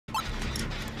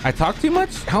I talk too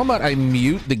much? How about I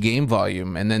mute the game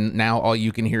volume and then now all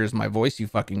you can hear is my voice, you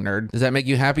fucking nerd? Does that make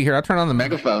you happy? Here, I'll turn on the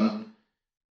megaphone.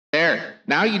 There.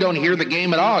 Now you don't hear the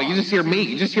game at all. You just hear me.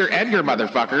 You just hear Edgar,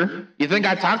 motherfucker. You think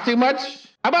I talk too much?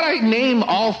 How about I name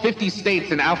all 50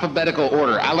 states in alphabetical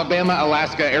order? Alabama,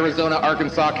 Alaska, Arizona,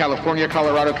 Arkansas, California,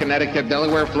 Colorado, Connecticut,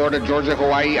 Delaware, Florida, Georgia,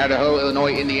 Hawaii, Idaho,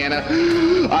 Illinois, Indiana,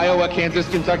 Iowa, Kansas,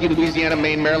 Kentucky, Louisiana,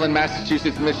 Maine, Maryland,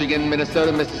 Massachusetts, Michigan,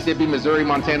 Minnesota, Mississippi, Missouri,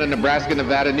 Montana, Nebraska,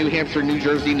 Nevada, New Hampshire, New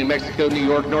Jersey, New Mexico, New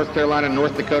York, North Carolina,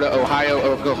 North Dakota, Ohio,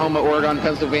 Oklahoma, Oregon,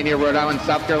 Pennsylvania, Rhode Island,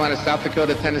 South Carolina, South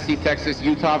Dakota, Tennessee, Texas,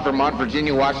 Utah, Vermont,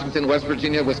 Virginia, Washington, West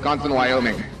Virginia, Wisconsin,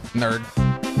 Wyoming. Nerd.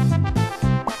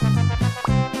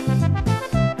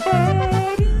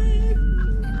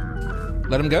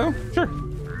 Let him go? Sure.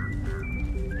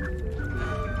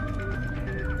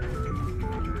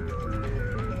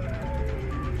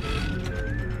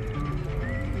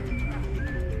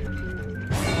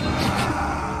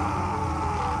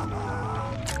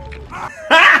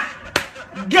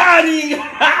 Got him!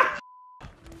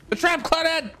 The trap,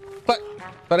 Claudette!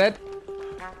 Claudette?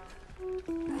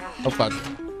 Oh, fuck.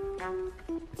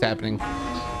 It's happening.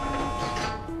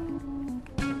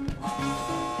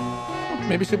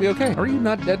 Maybe she'll be okay. Are you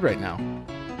not dead right now?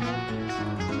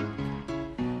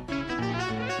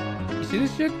 You see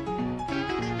this shit?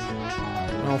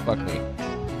 Oh, fuck me.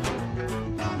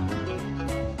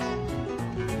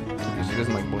 Okay, she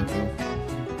doesn't like blinking.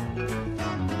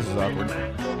 This is awkward.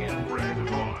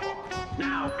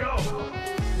 Now go.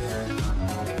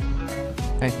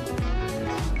 Hey.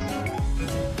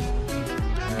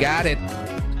 Got it.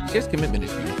 She has commitment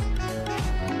issues.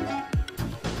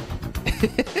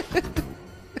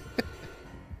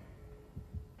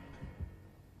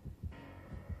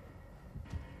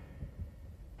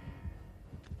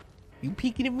 You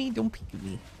peeking at me? Don't peek at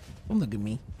me. Don't look at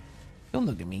me. Don't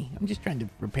look at me. I'm just trying to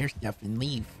repair stuff and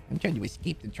leave. I'm trying to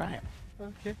escape the trial.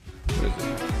 Okay. What is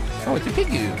it? Oh, it's a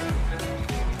piggy.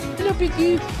 Hello,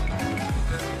 piggy.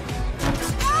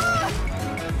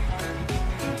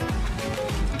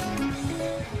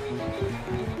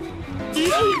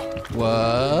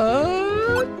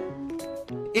 What?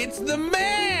 It's the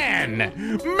man!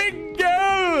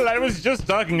 Miguel! I was just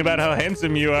talking about how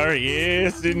handsome you are.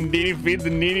 Yes, indeed. Feed the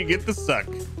needy, get the suck.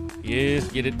 Yes,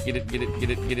 get it, get it, get it, get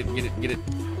it, get it, get it, get it.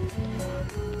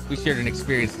 We shared an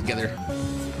experience together.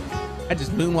 I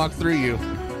just moonwalked through you.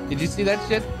 Did you see that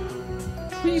shit?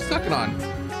 Who are you sucking on?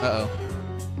 Uh-oh.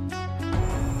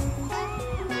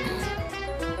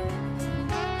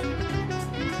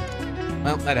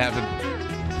 Well, that happened.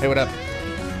 Hey, what up?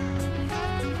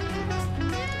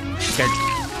 Okay.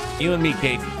 You and me,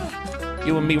 Kate.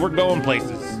 You and me, we're going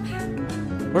places.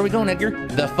 Where are we going, Edgar?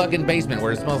 The fucking basement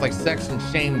where it smells like sex and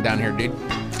shame down here, dude.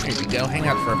 There we go. Hang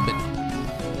out for a bit.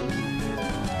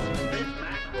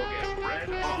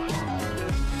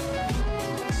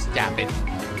 Stop it.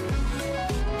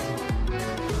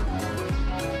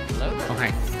 Hello? Oh,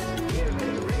 hi.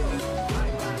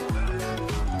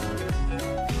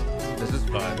 This is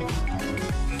fun.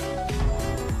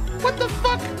 What the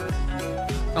fuck?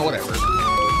 Oh, whatever.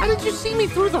 How did you see me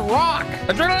through the rock?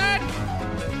 Adrenaline!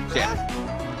 Shit.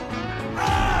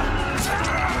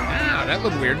 Ah, that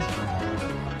looked weird.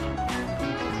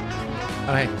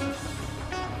 Oh, hey.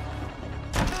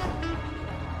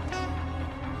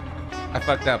 I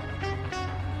fucked up.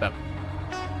 Up.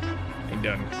 I'm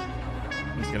done.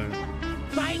 I'm just gonna...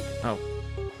 Bye! Oh.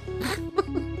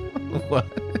 What?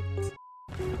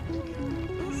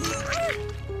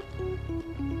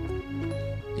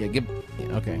 Yeah, give...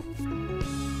 Yeah, okay.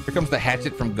 Here comes the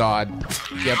hatchet from God.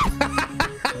 Yep.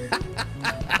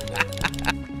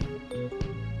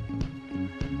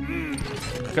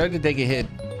 Tried to take a hit.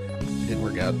 It didn't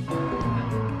work out.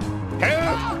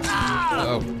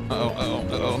 Uh-oh.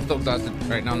 Uh-oh. I'm so exhausted.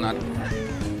 Right now I'm not.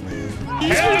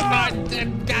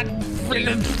 God.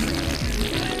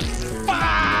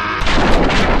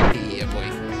 Yeah, boy.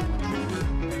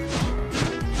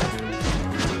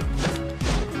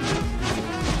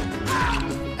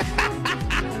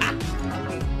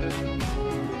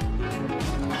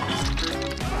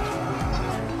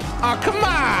 Oh, come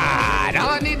on!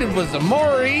 All I needed was a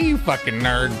Mori, you fucking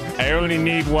nerd. I only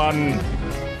need one.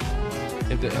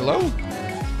 Hello?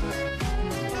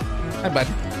 Hi, bud.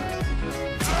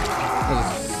 That was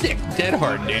a sick dead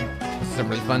hard, dude. This is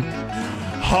really fun.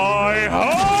 Hi ho!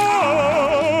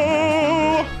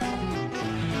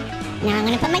 Now I'm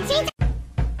gonna put my teeth.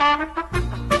 I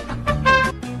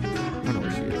don't know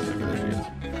where she is. Okay, there she is.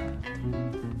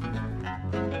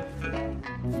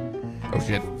 Oh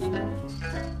shit.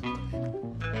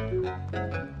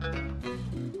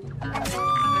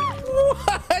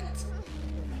 What?